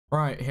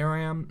Right, here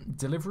I am,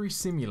 Delivery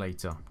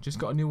Simulator. Just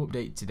got a new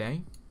update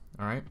today.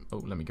 Alright, oh,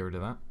 let me get rid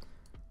of that.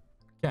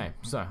 Okay,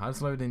 so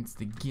let's load into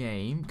the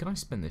game. Can I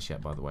spin this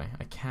yet, by the way?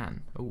 I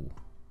can. Oh,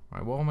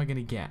 alright, what am I going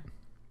to get?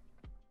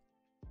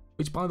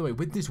 Which, by the way,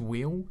 with this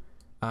wheel,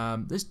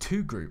 there's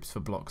two groups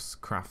for blocks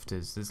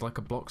crafters. There's like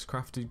a blocks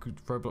crafted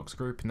Roblox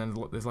group, and then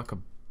there's like a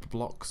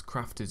blocks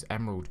crafters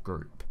emerald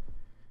group.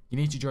 You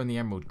need to join the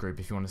emerald group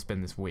if you want to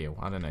spin this wheel.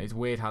 I don't know, it's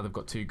weird how they've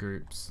got two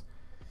groups.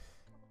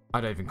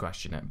 I don't even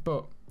question it,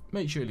 but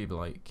make sure you leave a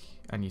like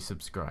and you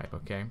subscribe,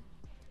 okay?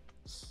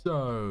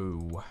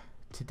 So,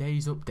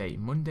 today's update,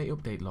 Monday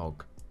update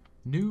log.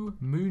 New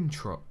moon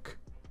truck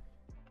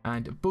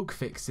and bug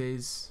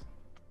fixes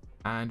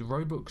and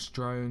Roblox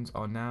drones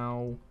are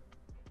now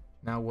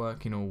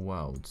working all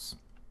worlds.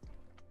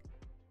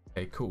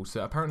 Okay, cool.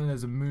 So apparently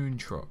there's a moon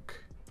truck.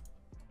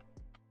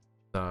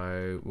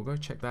 So we'll go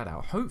check that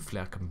out.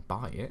 Hopefully I can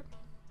buy it.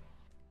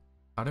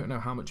 I don't know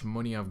how much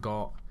money I've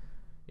got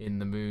in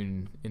the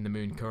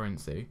moon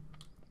currency.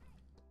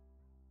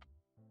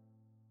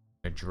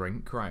 A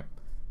drink, right?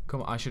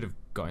 Come on, I should have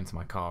got into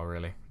my car.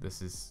 Really,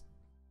 this is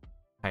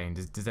pain.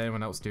 Does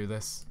anyone else do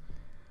this?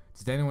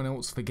 Does anyone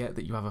else forget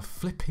that you have a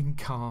flipping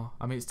car?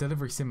 I mean, it's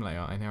Delivery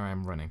Simulator, and here I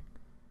am running.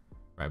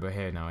 Right, we're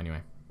here now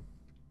anyway.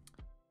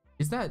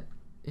 Is there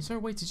a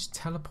way to just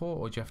teleport,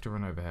 or do you have to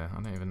run over here?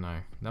 I don't even know.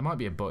 There might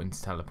be a button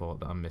to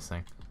teleport that I'm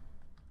missing.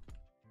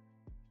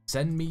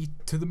 Send me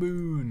to the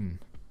moon.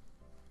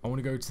 I want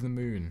to go to the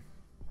moon.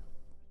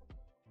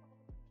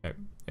 Oh,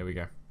 here we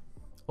go.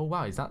 Oh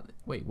wow, is that?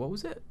 Wait, what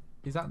was it?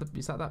 Is that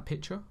that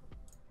picture?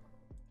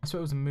 I swear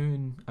it was a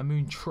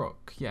moon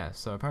truck. Yeah,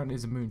 so apparently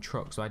it's a moon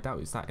truck. So I doubt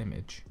it's that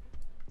image.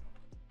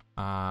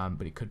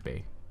 But it could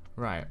be.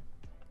 Right.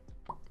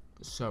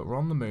 So we're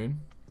on the moon.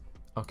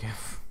 Okay.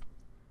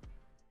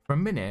 For a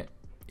minute,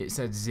 it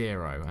said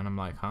 0, and I'm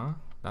like, huh?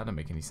 That don't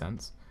make any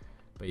sense.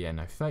 But yeah,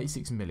 no,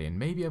 36 million.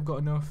 Maybe I've got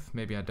enough.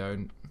 Maybe I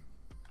don't.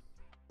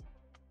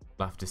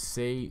 We'll have to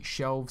see.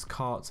 Shelves,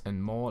 carts,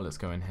 and more. Let's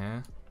go in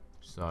here.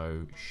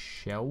 So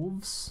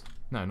shelves.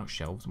 No, not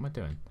shelves. What am I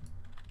doing?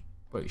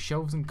 Wait,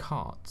 shelves and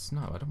carts.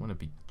 No, I don't want to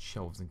be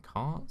shelves and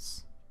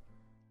carts.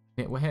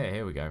 Yeah, we're here.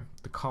 Here we go.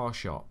 The car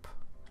shop.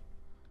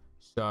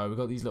 So we've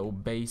got these little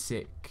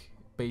basic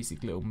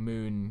little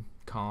moon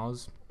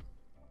cars.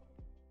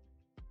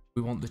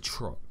 We want the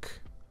truck,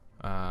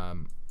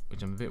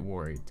 which I'm a bit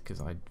worried because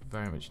I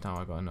very much doubt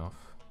I got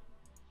enough.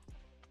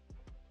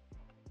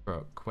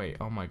 Truck. Wait.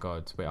 Oh my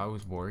God. Wait. I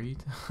was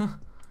worried.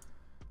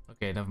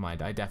 Okay, never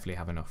mind. I definitely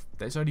have enough.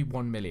 There's only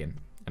 1 million,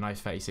 and I have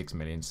 36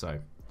 million. So,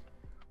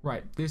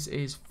 right. This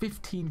is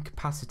 15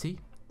 capacity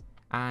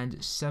and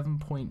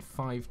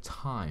 7.5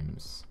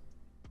 times.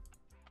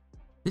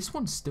 This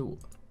one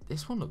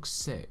looks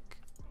sick.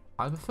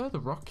 I prefer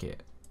the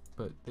rocket,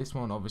 but this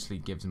one obviously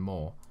gives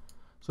more.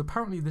 So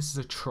apparently this is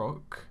a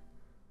truck.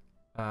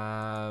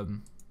 I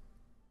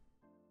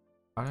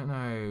don't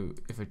know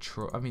if a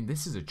truck. I mean,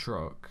 this is a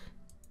truck.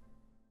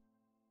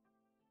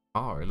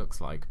 Oh, it looks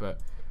like,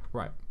 but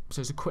right. So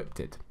it's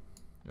equipped.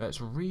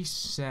 Let's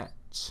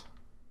reset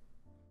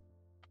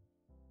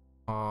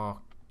our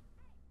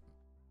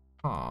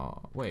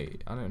car.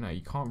 Wait, I don't know.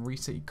 You can't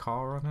reset your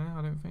car on here,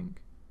 I don't think.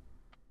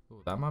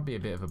 Oh, that might be a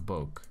bit of a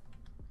bug.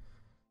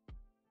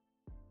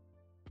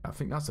 I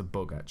think that's a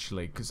bug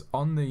actually, because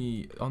on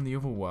the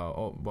other world,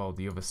 or well,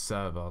 the other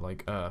server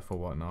like Earth or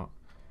whatnot,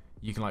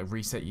 you can like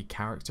reset your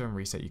character and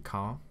reset your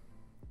car.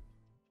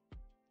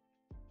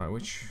 Right,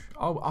 which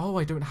oh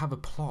I don't have a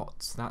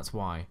plot. That's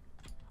why.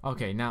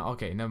 Okay,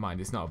 never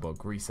mind. It's not a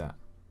bug. Reset,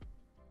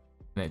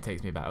 and it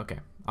takes me back. Okay,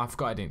 I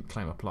forgot I didn't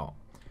claim a plot.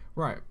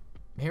 Right,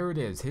 here it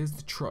is. Here's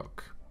the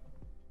truck.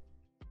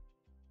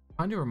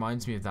 Kind of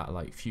reminds me of that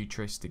like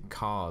futuristic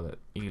car that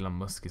Elon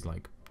Musk is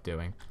like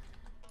doing.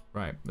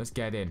 Right, let's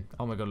get in.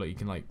 Oh my God, look, you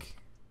can like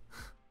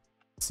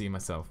see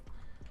myself.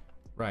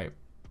 Right.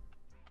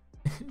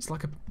 It's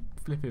like a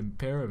flipping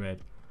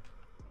pyramid.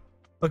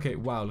 Okay,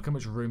 wow, look how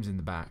much room's in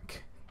the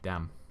back.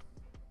 Damn.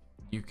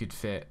 You could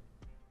fit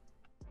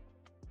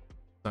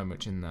so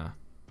much in there.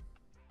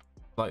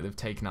 Like they've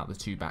taken out the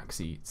 2 back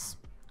seats.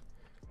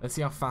 Let's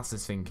see how fast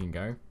this thing can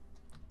go.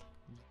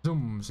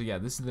 Zoom. So yeah,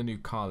 this is the new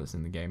car that's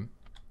in the game.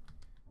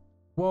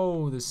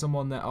 Whoa, there's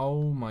someone there.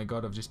 Oh my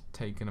God, I've just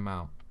taken him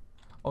out.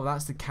 Oh,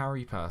 that's the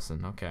carry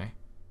person. Okay.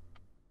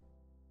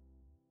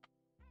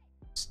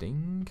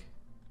 Sting.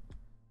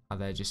 Are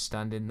they just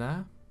standing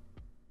there?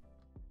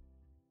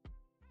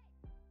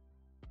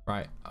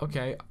 Right.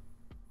 Okay.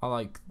 I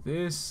like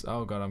this.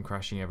 Oh God, I'm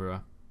crashing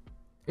everywhere.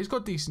 It's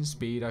got decent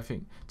speed, I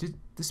think. Did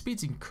the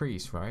speed's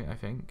increase, right? I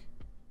think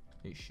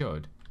it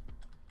should.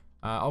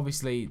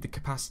 Obviously, the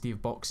capacity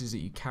of boxes that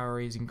you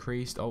carry is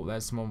increased. Oh,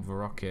 there's someone with a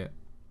rocket.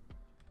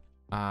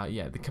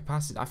 Yeah, the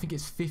capacity, I think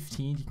it's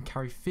 15. You can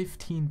carry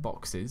 15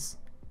 boxes.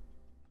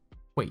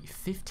 Wait,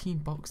 15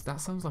 boxes?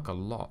 That sounds like a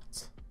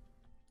lot.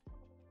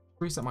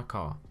 Reset my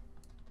car.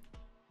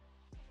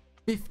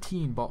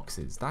 15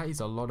 boxes. That is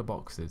a lot of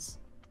boxes.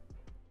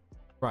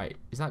 Right,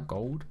 is that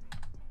gold?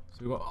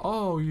 So we got,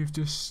 oh, you've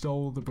just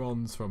stole the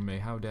bronze from me.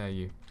 How dare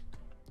you?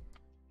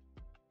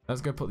 Let's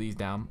go put these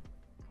down.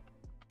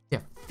 Yeah,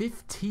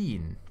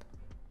 15.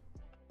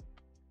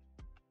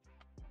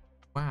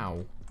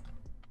 Wow.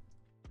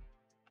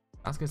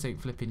 That's gonna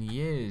take flipping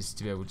years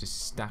to be able to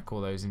stack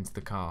all those into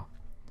the car.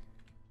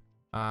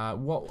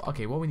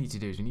 Okay, what we need to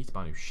do is we need to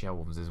buy new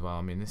shelves as well.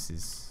 I mean, this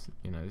is,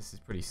 you know, this is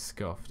pretty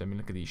scuffed. I mean,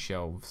 look at these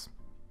shelves.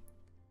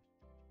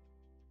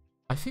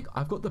 I think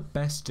I've got the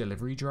best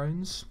delivery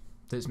drones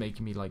that's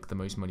making me like the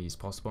most money as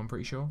possible, I'm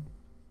pretty sure.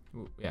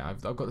 Yeah,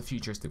 I've got the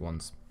futuristic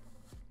ones.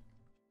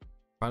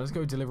 Right, let's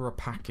go deliver a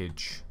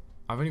package.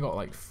 I've only got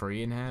like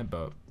 3 in here,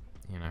 but,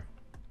 you know.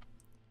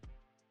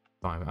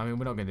 Fine. I mean,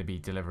 we're not going to be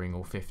delivering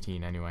all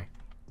 15 anyway.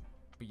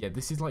 But yeah,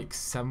 this is like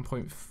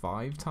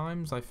 7.5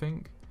 times, I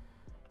think.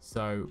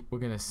 So we're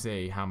going to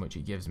see how much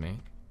it gives me.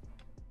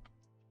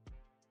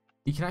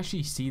 You can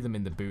actually see them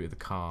in the boot of the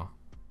car.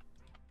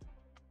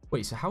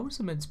 Wait, so how is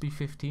it meant to be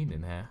 15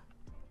 in here?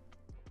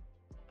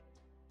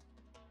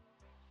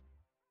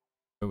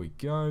 There we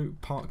go.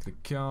 Park the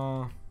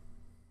car.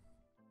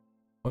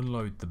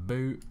 Unload the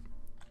boot.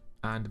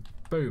 And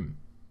boom.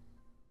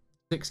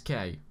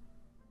 6k.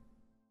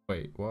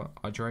 Wait, what?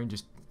 Our drone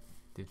just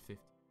did 50.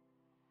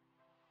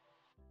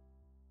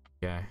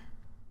 Yeah. I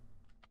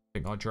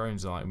think our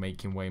drones are like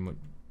making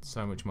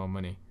so much more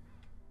money.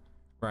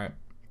 Right.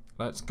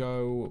 Let's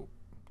go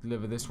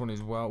deliver this one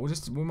as well. We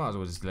might as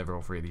well just deliver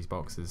all 3 of these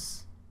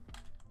boxes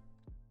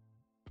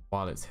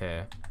while it's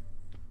here.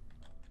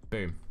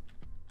 Boom.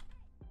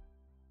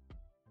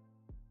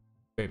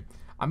 Boom.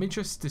 I'm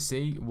interested to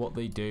see what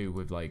they do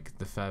with like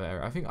the further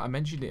area. I think I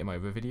mentioned it in my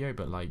other video,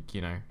 but like,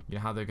 you know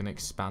how they're gonna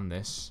expand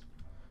this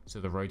so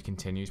the road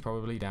continues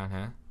probably down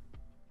here.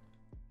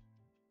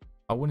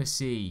 I want to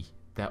see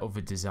their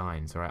other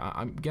designs. All right,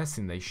 I'm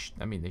guessing they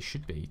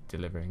should be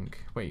delivering.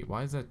 Wait,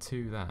 why is there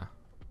 2 there?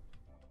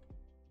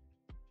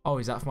 Oh,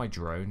 is that for my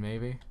drone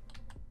maybe?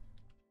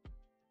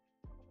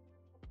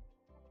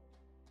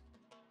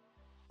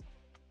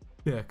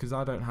 Yeah, because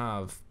I don't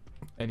have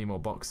any more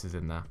boxes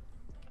in there.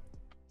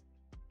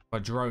 My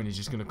drone is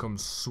just going to come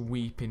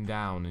sweeping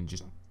down and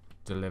just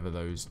deliver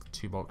those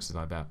 2 boxes,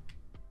 I bet.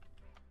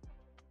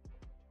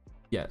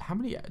 Yeah, how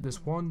many? There's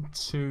 1,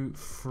 2,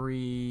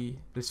 3.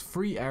 There's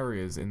 3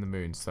 areas in the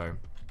moon, so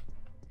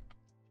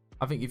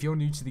I think if you're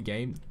new to the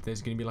game,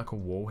 there's going to be like a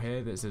wall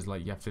here that says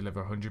like you have to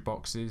deliver 100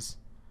 boxes.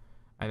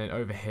 And then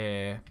over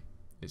here,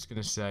 it's going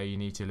to say you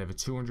need to deliver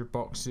 200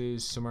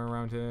 boxes somewhere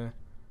around here.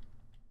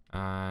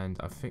 And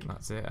I think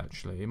that's it,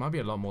 actually. It might be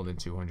a lot more than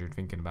 200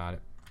 thinking about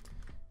it.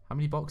 How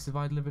many boxes have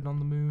I delivered on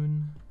the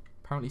moon?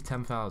 Apparently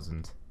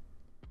 10,000.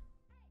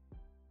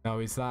 Now,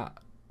 is that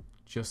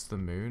just the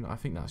moon? I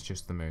think that's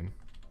just the moon.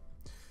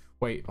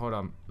 Wait, hold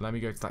on. Let me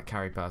go to that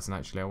carry person,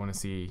 actually. I want to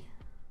see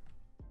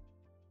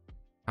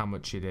how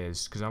much it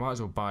is. Because I might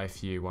as well buy a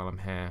few while I'm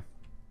here.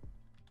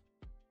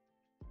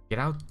 Get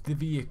out the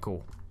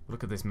vehicle.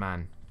 Look at this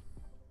man.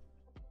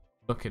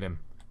 Look at him.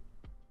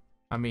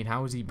 I mean,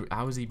 how is he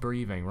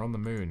breathing? We're on the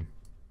moon.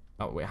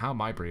 Oh, wait, how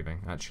am I breathing,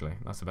 actually?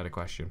 That's a better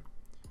question.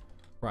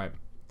 Right.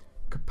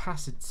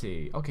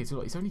 Capacity. Okay, so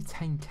look, it's only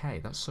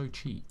 10k. That's so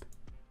cheap.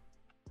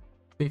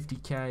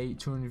 50k,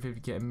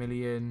 250k, a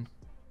million.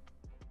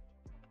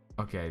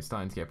 Okay, it's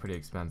starting to get pretty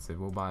expensive.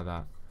 We'll buy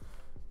that.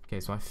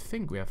 Okay, so I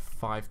think we have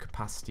 5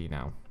 capacity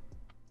now.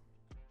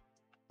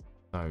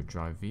 So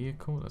drive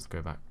vehicle. Let's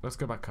go back. Let's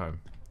go back home.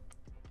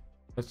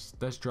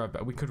 Let's drive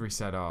back. We could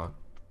reset our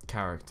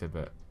character,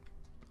 but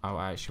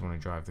I actually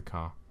want to drive the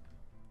car.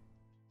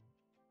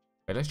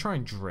 Wait, let's try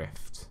and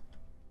drift.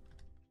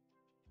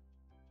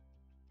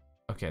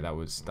 Okay, that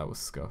was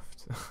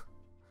scuffed.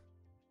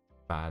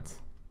 Bad.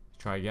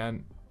 Try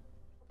again.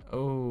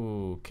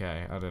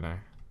 Okay, I don't know.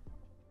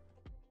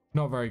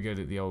 Not very good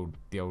at the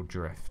old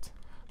drift.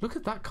 Look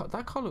at that car.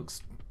 That car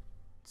looks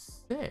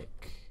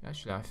sick.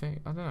 Actually, I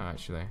don't know.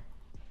 Actually,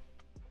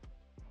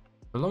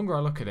 the longer I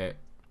look at it,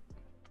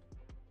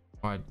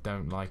 I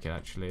don't like it.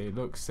 Actually, it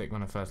looks sick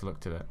when I first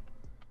looked at it.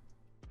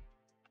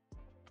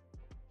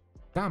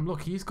 Damn!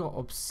 Look, he's got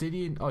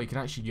obsidian. Oh, you can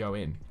actually go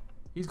in.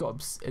 He's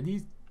got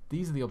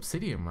these are the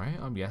obsidian, right?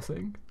 I'm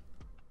guessing.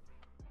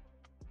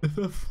 If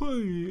they're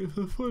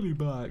fully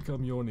black,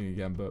 I'm yawning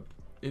again, but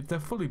if they're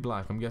fully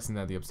black, I'm guessing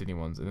they're the obsidian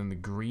ones. And then the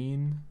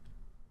green,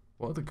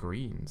 what are the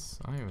greens?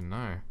 I don't even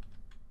know.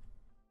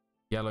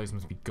 Yellows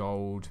must be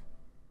gold.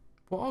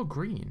 What are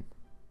green?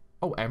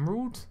 Oh,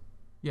 emerald?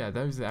 Yeah,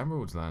 those are the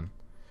emeralds then.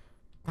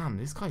 Damn,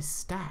 this guy's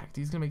stacked.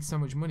 He's gonna make so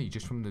much money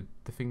just from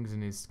the things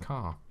in his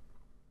car.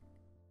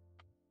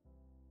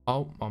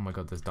 Oh my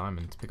god, there's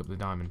diamond. Pick up the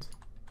diamond.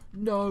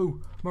 No,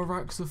 my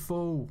racks are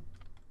full.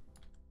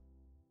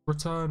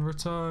 Return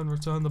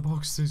the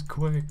boxes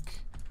quick.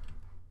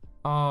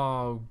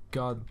 Oh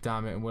god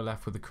damn it, and we're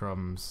left with the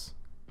crumbs.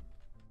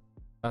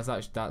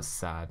 That's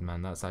sad,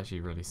 man. That's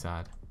actually really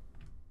sad.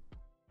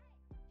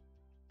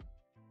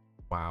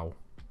 Wow,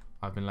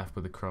 I've been left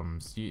with the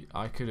crumbs.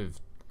 I could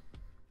have.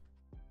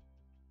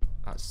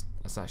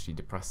 That's actually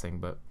depressing,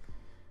 but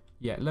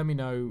yeah, let me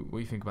know what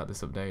you think about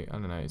this update. I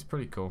don't know, it's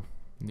pretty cool.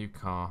 New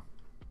car.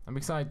 I'm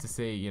excited to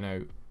see,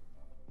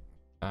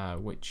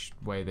 which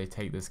way they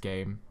take this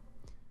game.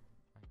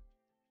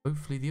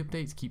 Hopefully the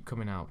updates keep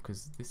coming out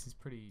because this is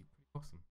pretty awesome.